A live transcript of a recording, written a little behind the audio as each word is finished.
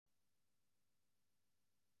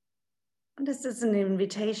This is an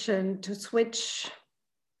invitation to switch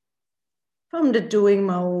from the doing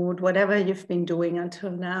mode, whatever you've been doing until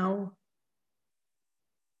now,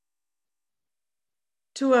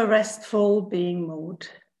 to a restful being mode.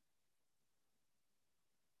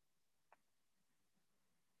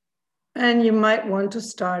 And you might want to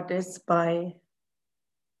start this by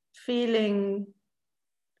feeling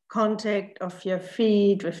contact of your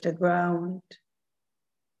feet with the ground.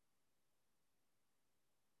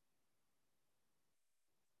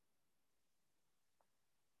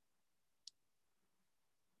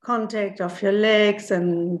 Contact of your legs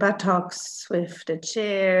and buttocks with the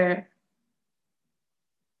chair.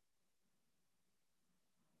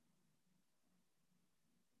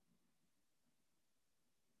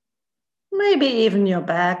 Maybe even your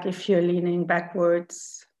back if you're leaning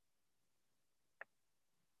backwards.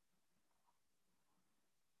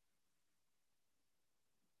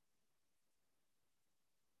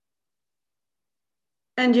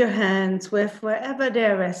 And your hands with wherever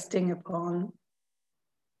they're resting upon.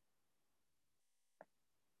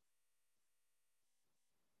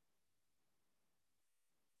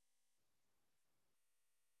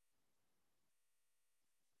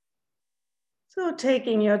 So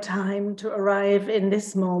taking your time to arrive in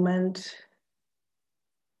this moment.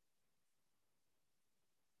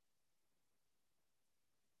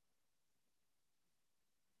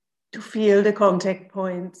 To feel the contact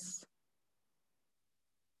points.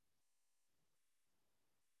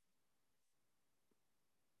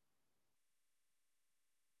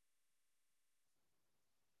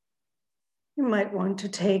 You might want to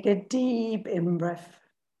take a deep in-breath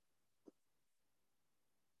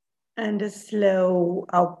and a slow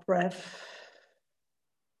out-breath.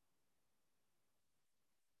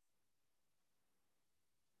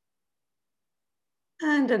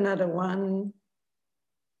 And another one.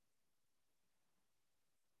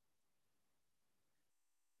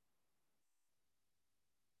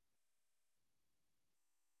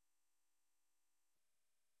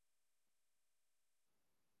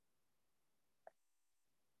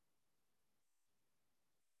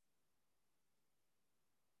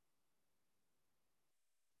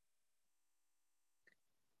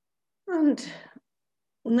 And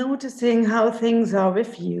noticing how things are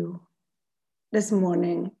with you this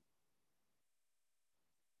morning.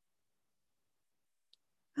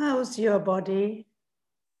 How's your body?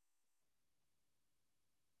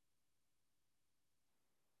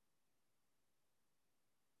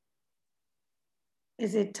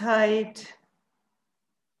 Is it tight?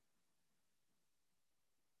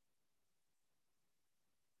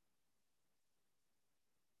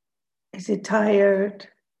 Is it tired?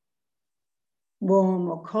 Warm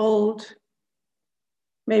or cold?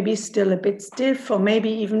 Maybe still a bit stiff or maybe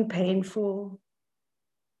even painful.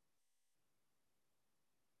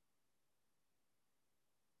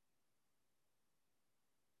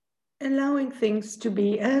 Allowing things to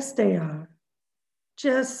be as they are,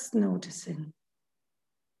 just noticing.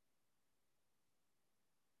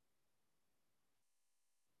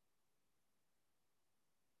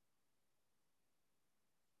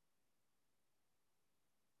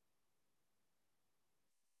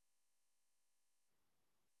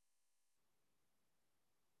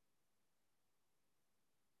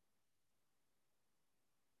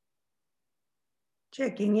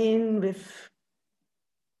 Checking in with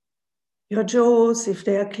your jaws, if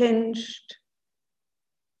they are clenched.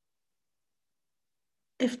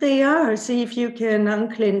 If they are, see if you can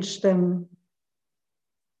unclench them.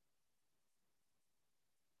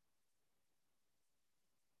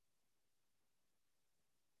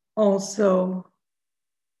 Also,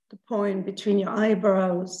 the point between your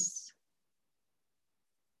eyebrows.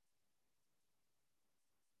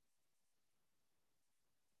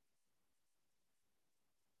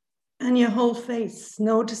 And your whole face,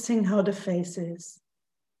 noticing how the face is.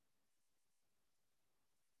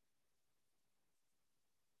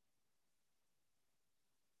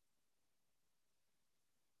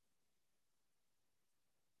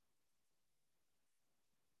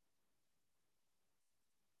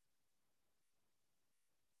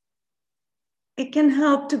 It can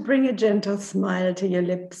help to bring a gentle smile to your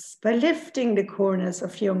lips by lifting the corners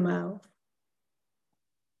of your mouth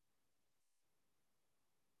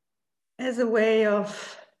as a way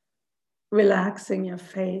of relaxing your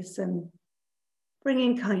face and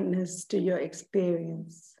bringing kindness to your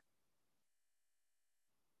experience.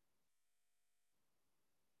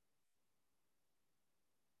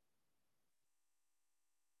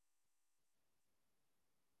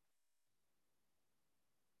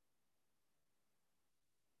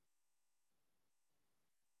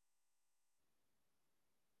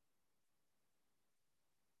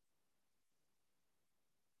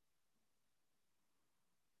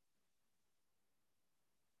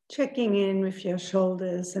 Checking in with your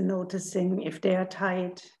shoulders and noticing if they are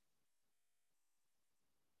tight.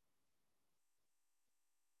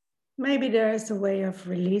 Maybe there is a way of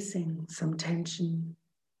releasing some tension.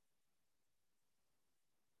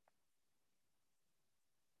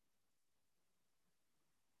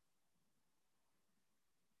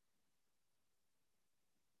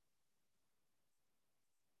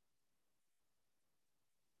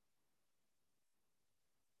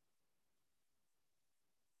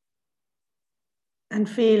 And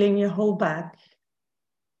feeling your whole back.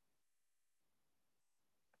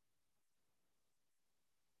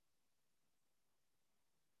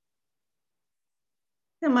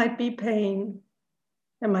 There might be pain,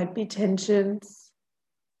 there might be tensions,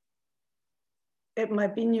 it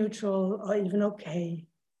might be neutral or even okay.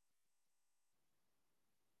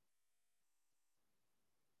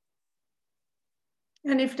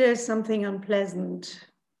 And if there's something unpleasant,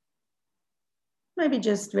 maybe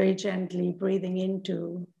just very gently breathing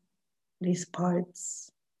into these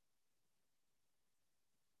parts.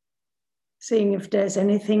 Seeing if there's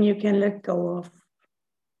anything you can let go of.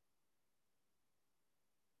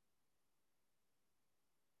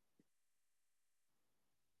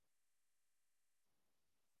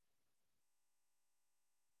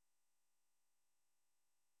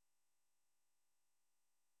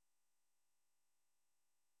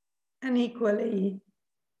 And equally,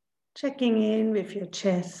 checking in with your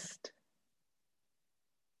chest.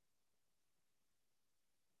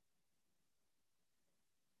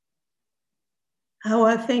 How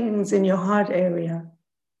are things in your heart area?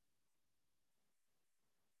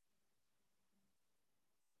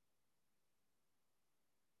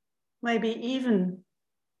 Maybe even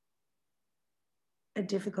a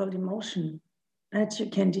difficult emotion that you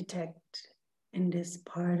can detect in this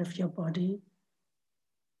part of your body.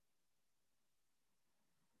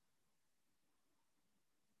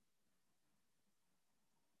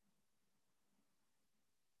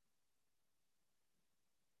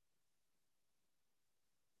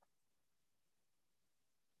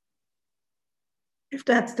 If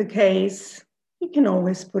that's the case, you can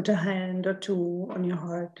always put a hand or two on your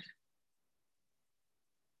heart,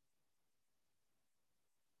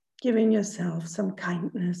 giving yourself some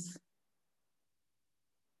kindness.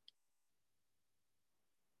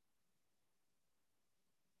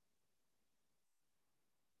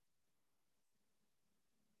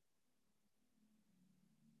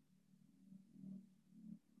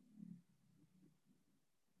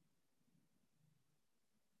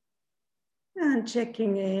 And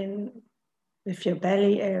checking in with your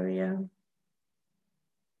belly area.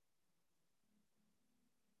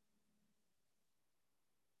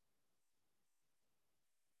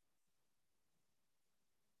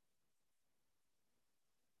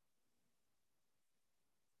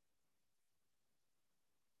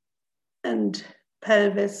 And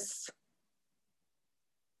pelvis,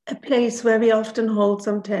 a place where we often hold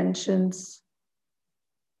some tensions.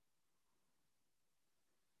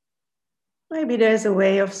 Maybe there's a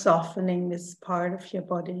way of softening this part of your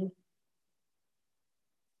body.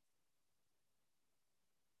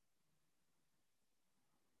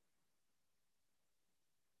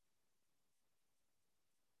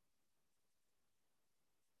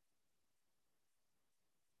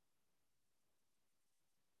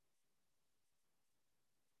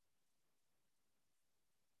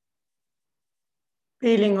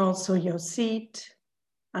 Feeling also your seat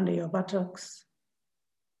under your buttocks.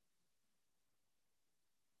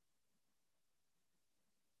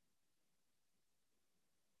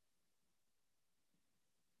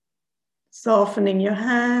 Softening your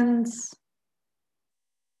hands.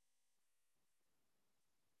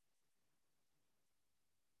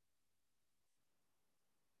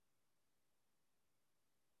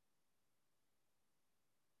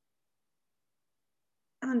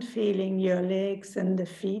 And feeling your legs and the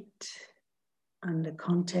feet under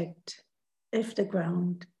contact with the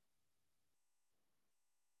ground.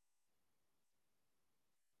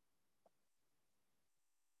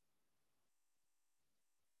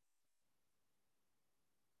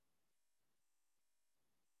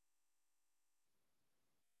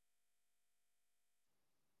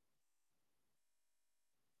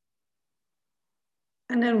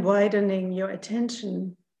 And then widening your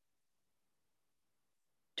attention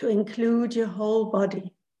to include your whole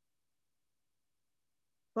body,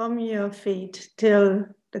 from your feet till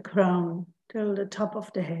the crown, till the top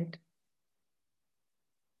of the head.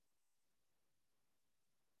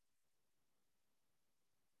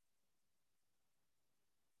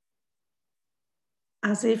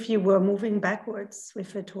 As if you were moving backwards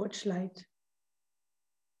with a torchlight.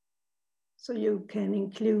 So you can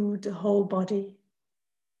include the whole body.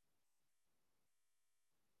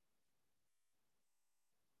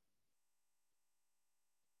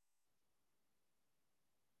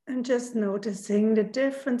 And just noticing the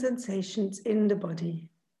different sensations in the body.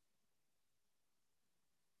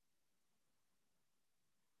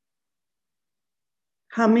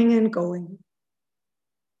 Coming and going.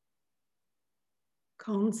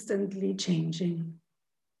 Constantly changing.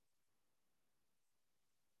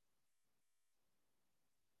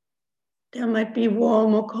 There might be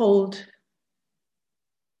warm or cold,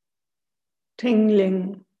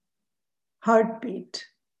 tingling, heartbeat,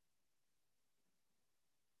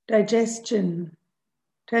 digestion,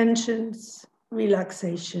 tensions,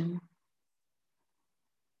 relaxation,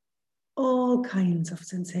 all kinds of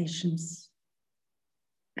sensations.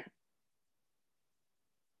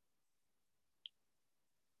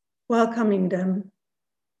 Welcoming them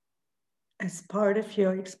as part of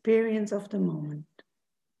your experience of the moment.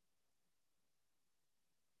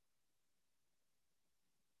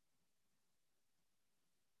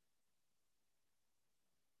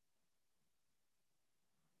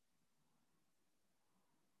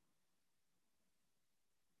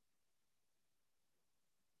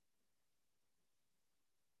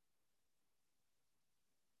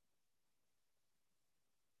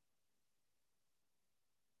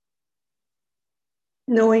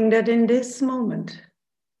 Knowing that in this moment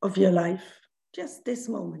of your life, just this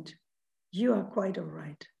moment, you are quite all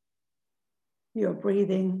right. You're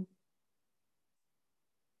breathing,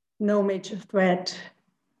 no major threat,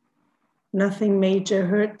 nothing major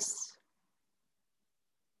hurts.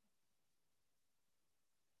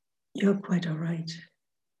 You're quite all right.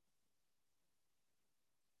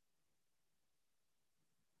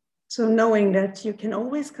 So knowing that you can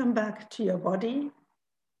always come back to your body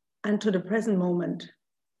and to the present moment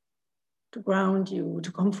to ground you, to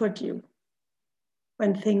comfort you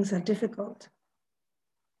when things are difficult.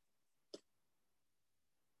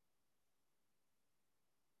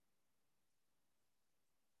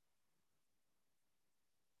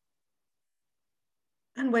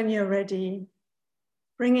 And when you're ready,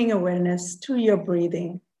 bringing awareness to your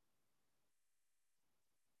breathing,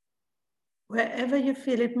 wherever you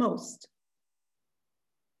feel it most.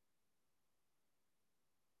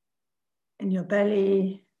 In your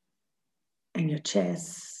belly, in your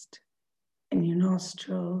chest, in your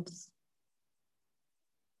nostrils.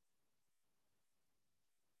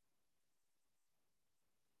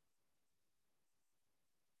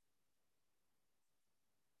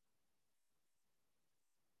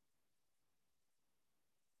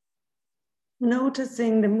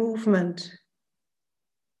 Noticing the movement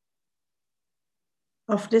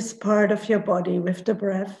of this part of your body with the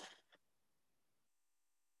breath.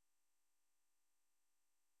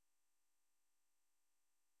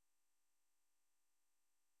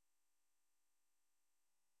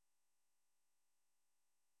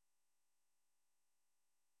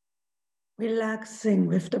 Relaxing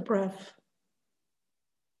with the breath.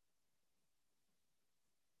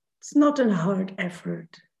 It's not a hard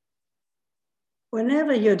effort.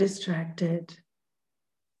 Whenever you're distracted,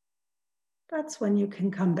 that's when you can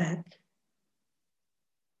come back.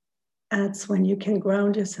 That's when you can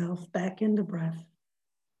ground yourself back in the breath.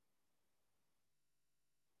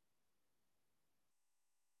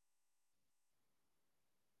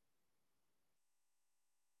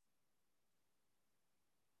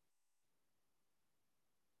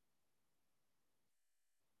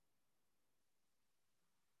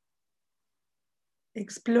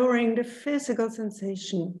 Exploring the physical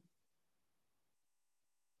sensation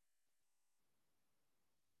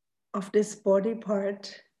of this body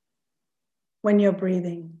part when you're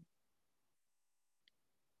breathing.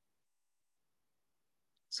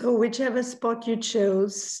 So whichever spot you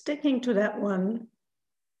chose, sticking to that one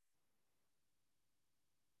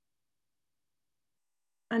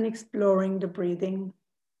and exploring the breathing.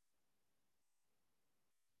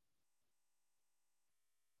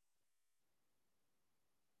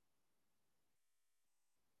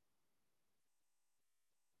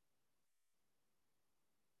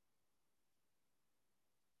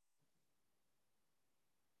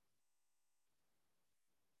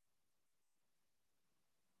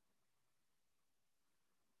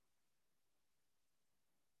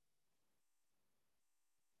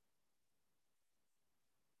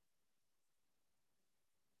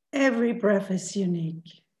 Every breath is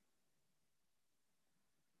unique.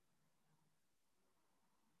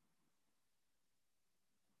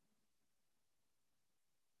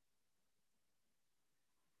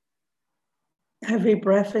 Every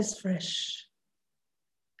breath is fresh.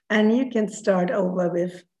 And you can start over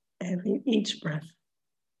with each breath.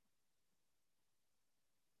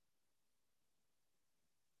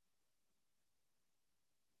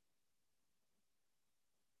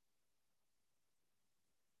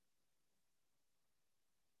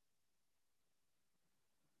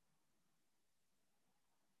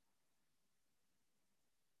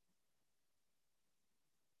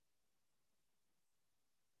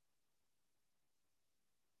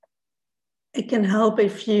 It can help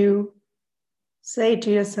if you say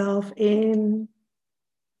to yourself in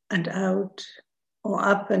and out or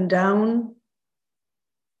up and down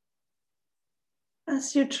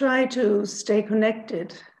as you try to stay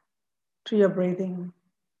connected to your breathing.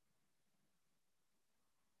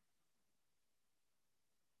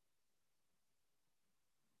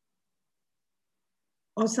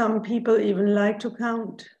 Or some people even like to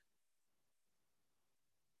count.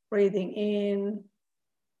 Breathing in,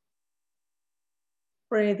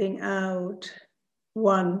 breathing out,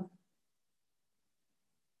 1.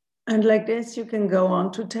 And like this, you can go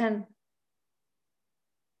on to 10.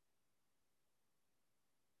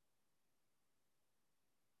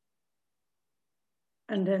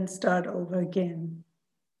 And then start over again.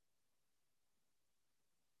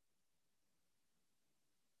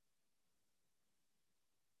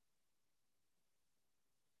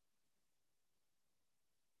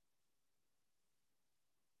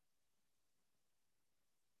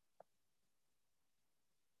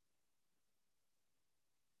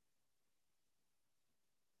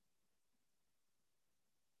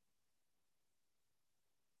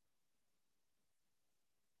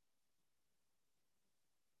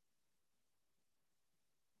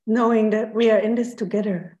 Knowing that we are in this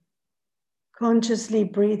together, consciously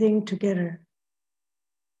breathing together.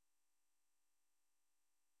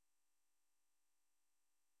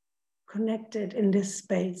 Connected in this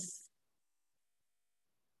space.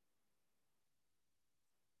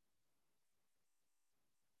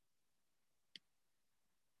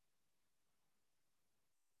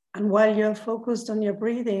 And while you're focused on your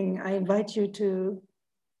breathing, I invite you to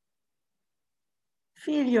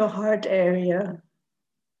feel your heart area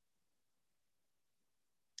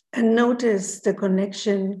and notice the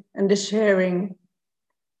connection and the sharing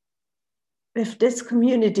with this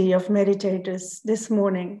community of meditators this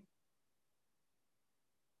morning.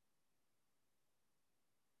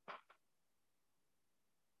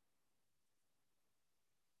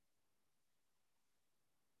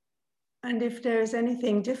 And if there is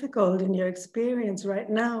anything difficult in your experience right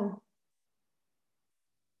now,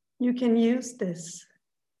 you can use this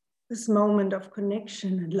moment of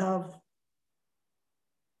connection and love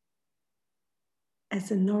as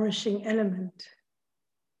a nourishing element.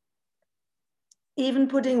 Even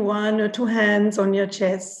putting 1 or 2 hands on your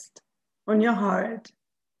chest, on your heart.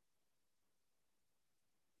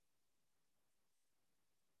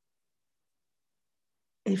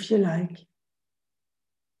 If you like.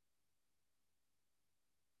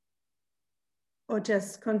 Or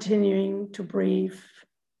just continuing to breathe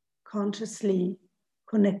consciously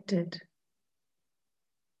connected.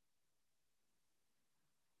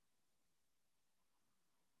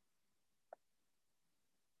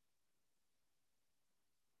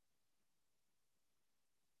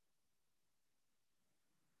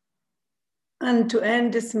 And to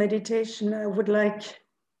end this meditation, I would like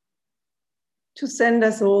to send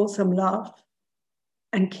us all some love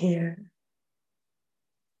and care.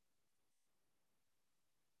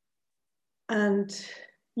 And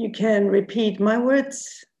you can repeat my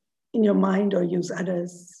words in your mind or use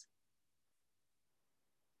others.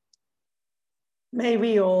 May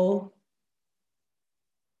we all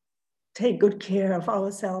take good care of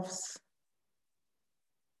ourselves.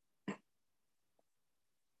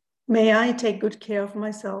 May I take good care of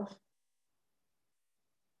myself.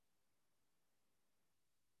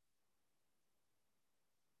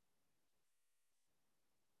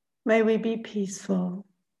 May we be peaceful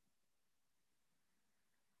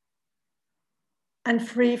and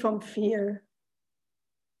free from fear.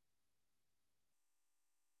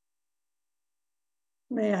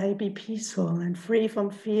 May I be peaceful and free from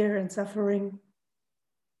fear and suffering.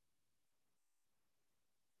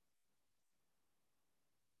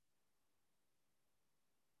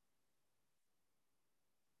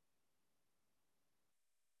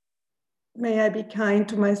 May I be kind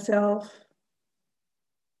to myself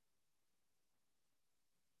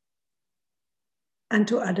and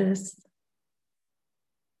to others.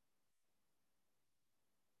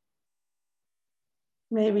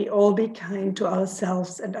 May we all be kind to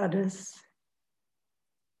ourselves and others.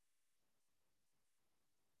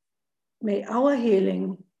 May our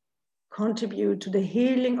healing contribute to the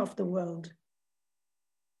healing of the world.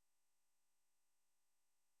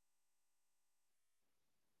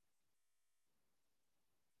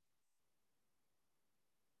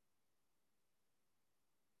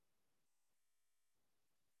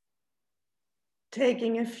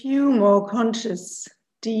 Taking a few more conscious,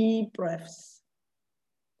 deep breaths.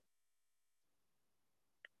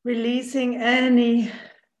 Releasing any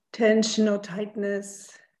tension or tightness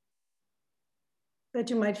that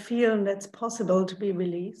you might feel that's possible to be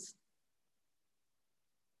released.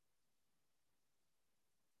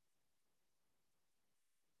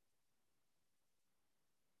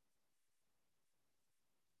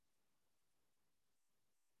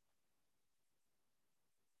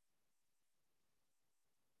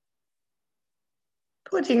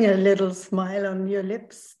 putting a little smile on your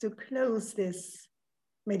lips to close this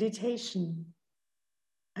meditation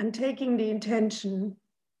and taking the intention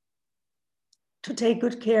to take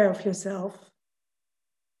good care of yourself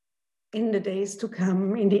in the days to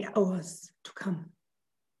come, in the hours to come.